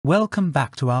Welcome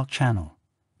back to our channel.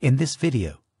 In this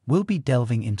video, we'll be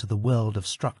delving into the world of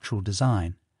structural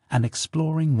design and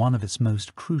exploring one of its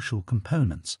most crucial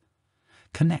components,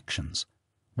 connections.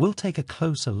 We'll take a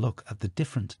closer look at the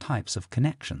different types of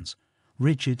connections,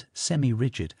 rigid,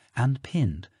 semi-rigid, and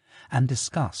pinned, and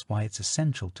discuss why it's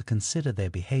essential to consider their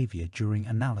behavior during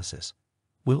analysis.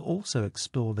 We'll also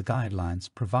explore the guidelines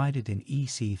provided in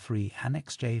EC3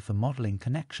 Annex J for modeling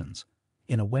connections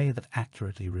in a way that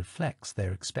accurately reflects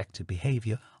their expected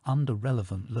behavior under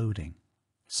relevant loading.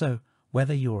 So,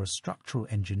 whether you're a structural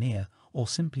engineer or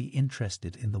simply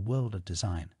interested in the world of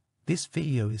design, this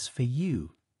video is for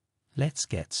you. Let's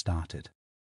get started.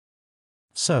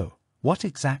 So, what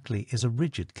exactly is a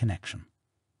rigid connection?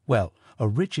 Well, a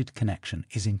rigid connection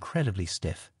is incredibly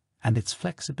stiff, and its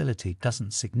flexibility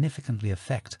doesn't significantly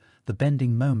affect the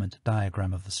bending moment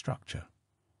diagram of the structure.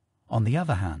 On the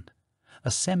other hand, a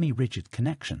semi-rigid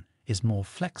connection is more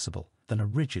flexible than a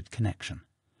rigid connection,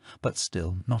 but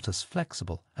still not as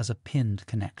flexible as a pinned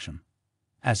connection.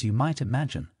 As you might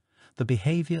imagine, the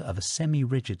behavior of a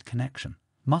semi-rigid connection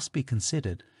must be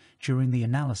considered during the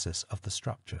analysis of the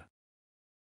structure.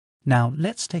 Now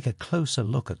let's take a closer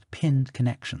look at pinned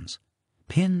connections.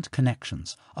 Pinned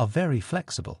connections are very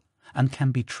flexible and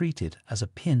can be treated as a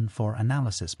pin for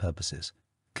analysis purposes.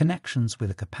 Connections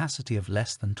with a capacity of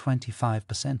less than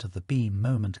 25% of the beam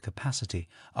moment capacity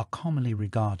are commonly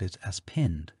regarded as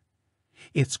pinned.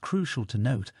 It's crucial to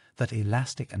note that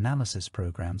elastic analysis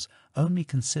programs only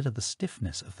consider the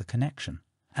stiffness of the connection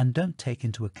and don't take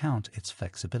into account its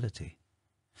flexibility.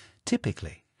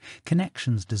 Typically,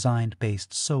 connections designed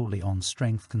based solely on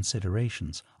strength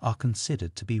considerations are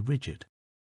considered to be rigid.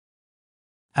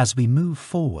 As we move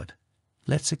forward,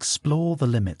 let's explore the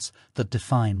limits that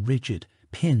define rigid,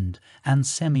 pinned, and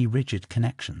semi-rigid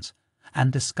connections,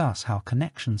 and discuss how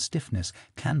connection stiffness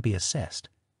can be assessed.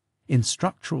 In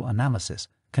structural analysis,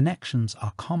 connections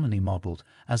are commonly modeled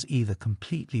as either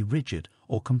completely rigid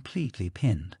or completely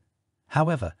pinned.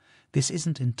 However, this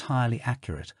isn't entirely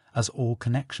accurate, as all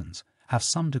connections have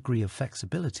some degree of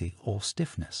flexibility or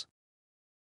stiffness.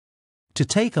 To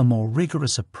take a more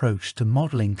rigorous approach to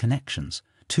modeling connections,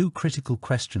 two critical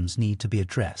questions need to be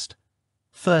addressed.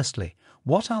 Firstly,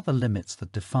 what are the limits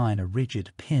that define a rigid,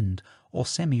 pinned, or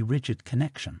semi-rigid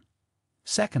connection?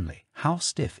 Secondly, how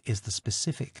stiff is the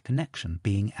specific connection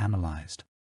being analyzed?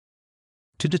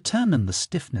 To determine the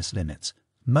stiffness limits,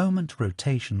 moment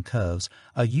rotation curves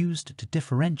are used to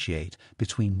differentiate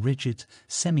between rigid,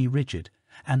 semi-rigid,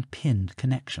 and pinned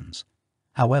connections.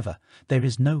 However, there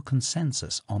is no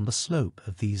consensus on the slope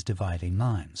of these dividing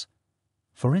lines.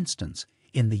 For instance,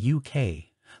 in the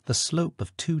UK, the slope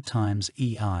of 2 times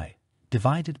EI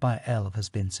divided by L has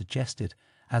been suggested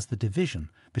as the division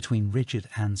between rigid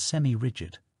and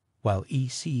semi-rigid, while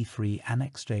EC3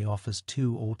 Annex J offers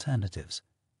 2 alternatives,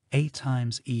 A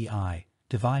times EI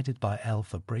divided by L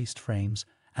for braced frames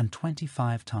and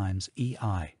 25 times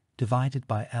EI divided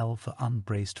by L for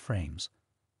unbraced frames.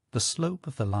 The slope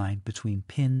of the line between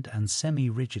pinned and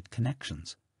semi-rigid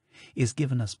connections is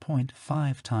given as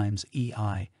 0.5 times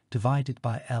EI divided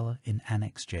by L in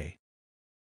Annex J.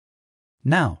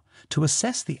 Now, to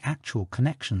assess the actual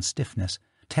connection stiffness,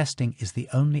 testing is the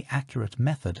only accurate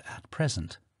method at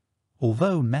present.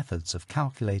 Although methods of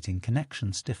calculating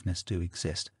connection stiffness do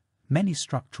exist, many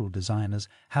structural designers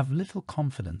have little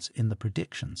confidence in the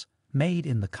predictions made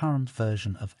in the current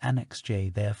version of Annex J.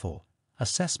 Therefore,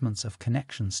 assessments of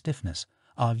connection stiffness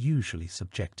are usually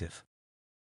subjective.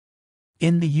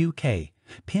 In the UK,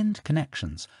 pinned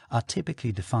connections are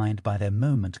typically defined by their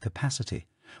moment capacity,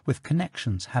 with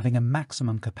connections having a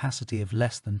maximum capacity of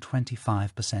less than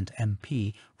 25%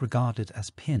 MP regarded as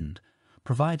pinned,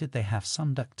 provided they have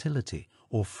some ductility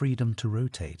or freedom to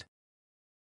rotate.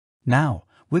 Now,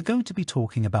 we're going to be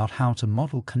talking about how to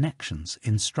model connections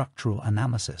in structural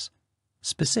analysis.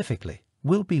 Specifically,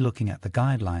 we'll be looking at the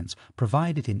guidelines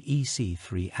provided in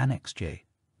EC3 Annex J,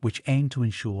 which aim to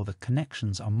ensure that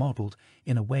connections are modeled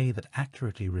in a way that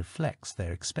accurately reflects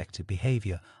their expected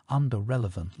behavior under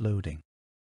relevant loading.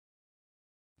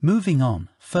 Moving on,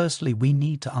 firstly we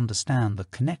need to understand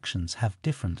that connections have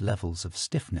different levels of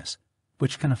stiffness,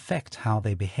 which can affect how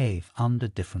they behave under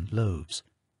different loads.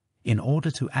 In order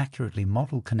to accurately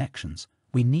model connections,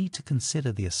 we need to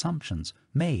consider the assumptions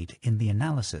made in the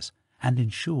analysis and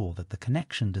ensure that the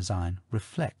connection design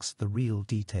reflects the real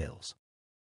details.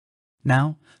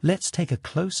 Now, let's take a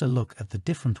closer look at the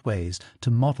different ways to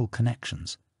model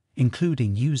connections,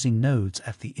 including using nodes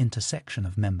at the intersection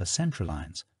of member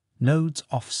centrolines, nodes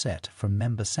offset from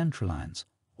member centrolines,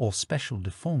 or special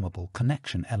deformable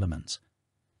connection elements.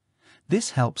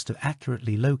 This helps to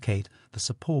accurately locate the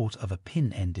support of a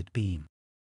pin-ended beam.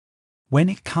 When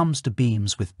it comes to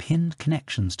beams with pinned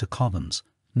connections to columns,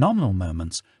 nominal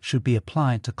moments should be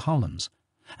applied to columns,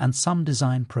 and some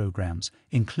design programs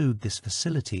include this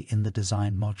facility in the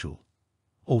design module.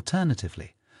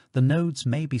 Alternatively, the nodes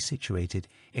may be situated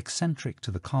eccentric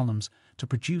to the columns to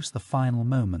produce the final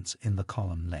moments in the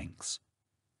column lengths.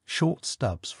 Short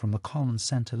stubs from the column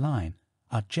center line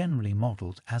are generally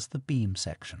modeled as the beam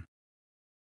section.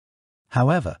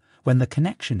 However, when the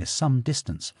connection is some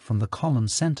distance from the column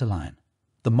center line,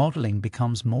 the modeling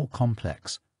becomes more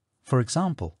complex. For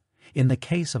example, in the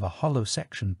case of a hollow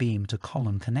section beam to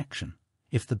column connection,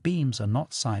 if the beams are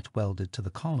not site welded to the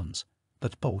columns,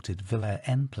 but bolted via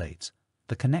end plates,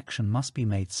 the connection must be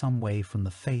made some way from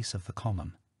the face of the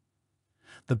column.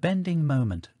 The bending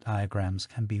moment diagrams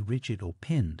can be rigid or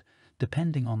pinned,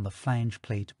 depending on the flange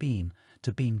plate beam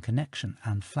to beam connection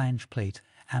and flange plate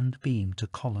and beam to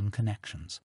column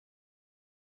connections.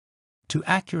 To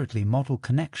accurately model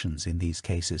connections in these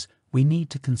cases, we need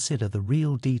to consider the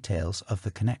real details of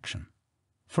the connection.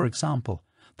 For example,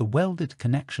 the welded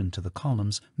connection to the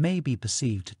columns may be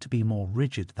perceived to be more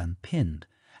rigid than pinned,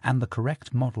 and the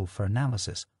correct model for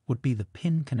analysis would be the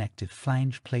pin-connected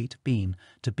flange plate beam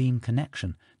to beam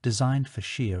connection designed for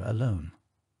shear alone.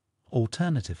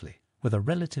 Alternatively, with a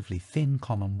relatively thin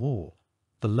column wall,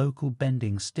 the local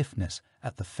bending stiffness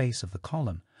at the face of the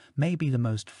column may be the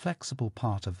most flexible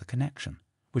part of the connection,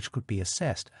 which could be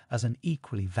assessed as an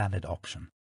equally valid option.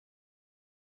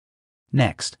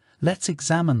 Next, let's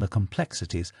examine the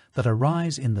complexities that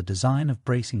arise in the design of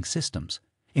bracing systems,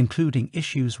 including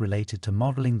issues related to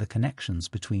modeling the connections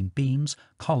between beams,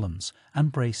 columns,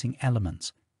 and bracing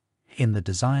elements. In the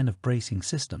design of bracing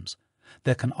systems,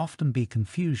 there can often be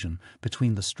confusion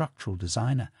between the structural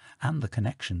designer and the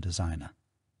connection designer.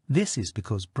 This is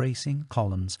because bracing,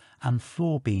 columns, and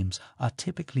floor beams are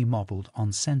typically modeled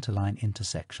on centerline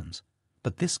intersections,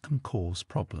 but this can cause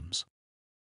problems.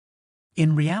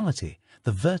 In reality,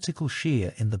 the vertical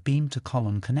shear in the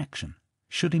beam-to-column connection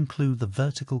should include the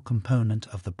vertical component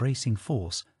of the bracing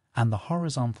force, and the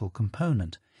horizontal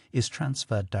component is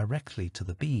transferred directly to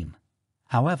the beam.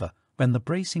 However, when the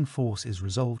bracing force is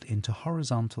resolved into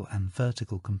horizontal and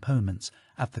vertical components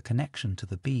at the connection to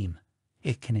the beam,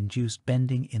 it can induce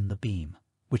bending in the beam,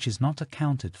 which is not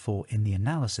accounted for in the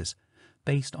analysis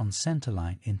based on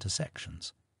centerline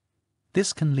intersections.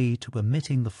 This can lead to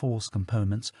omitting the force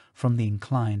components from the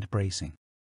inclined bracing.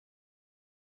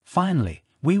 Finally,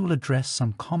 we will address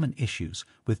some common issues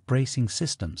with bracing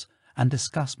systems and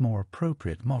discuss more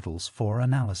appropriate models for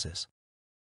analysis.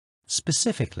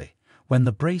 Specifically, when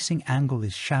the bracing angle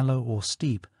is shallow or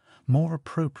steep, more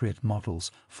appropriate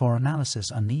models for analysis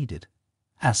are needed.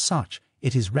 As such,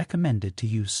 it is recommended to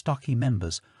use stocky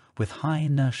members with high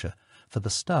inertia for the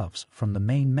stubs from the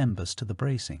main members to the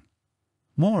bracing.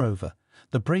 Moreover,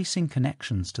 the bracing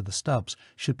connections to the stubs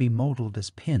should be modeled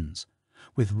as pins,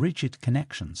 with rigid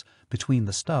connections between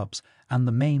the stubs and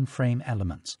the main frame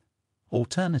elements.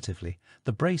 Alternatively,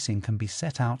 the bracing can be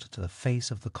set out to the face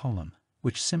of the column,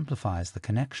 which simplifies the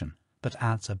connection but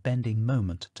adds a bending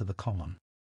moment to the column.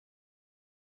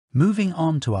 Moving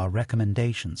on to our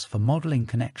recommendations for modeling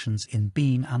connections in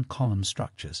beam and column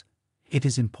structures, it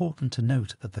is important to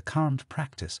note that the current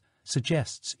practice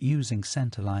suggests using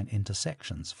centerline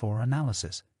intersections for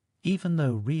analysis, even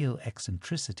though real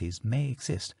eccentricities may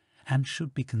exist and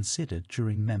should be considered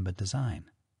during member design.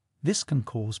 This can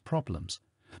cause problems,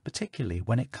 particularly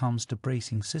when it comes to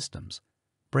bracing systems.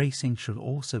 Bracing should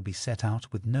also be set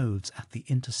out with nodes at the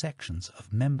intersections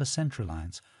of member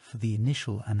centerlines for the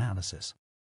initial analysis.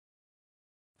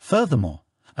 Furthermore,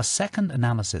 a second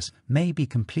analysis may be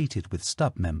completed with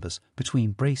stub members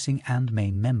between bracing and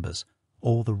main members,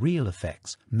 or the real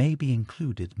effects may be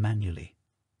included manually.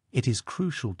 It is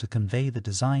crucial to convey the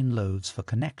design loads for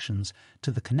connections to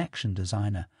the connection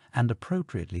designer and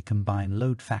appropriately combine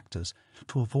load factors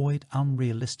to avoid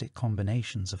unrealistic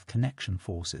combinations of connection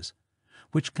forces,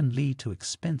 which can lead to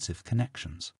expensive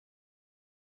connections.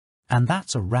 And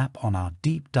that's a wrap on our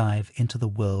deep dive into the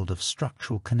world of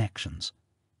structural connections.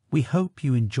 We hope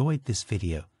you enjoyed this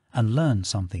video and learned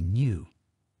something new.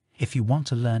 If you want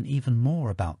to learn even more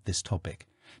about this topic,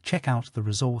 check out the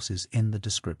resources in the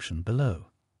description below.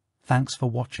 Thanks for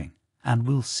watching, and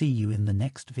we'll see you in the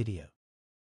next video.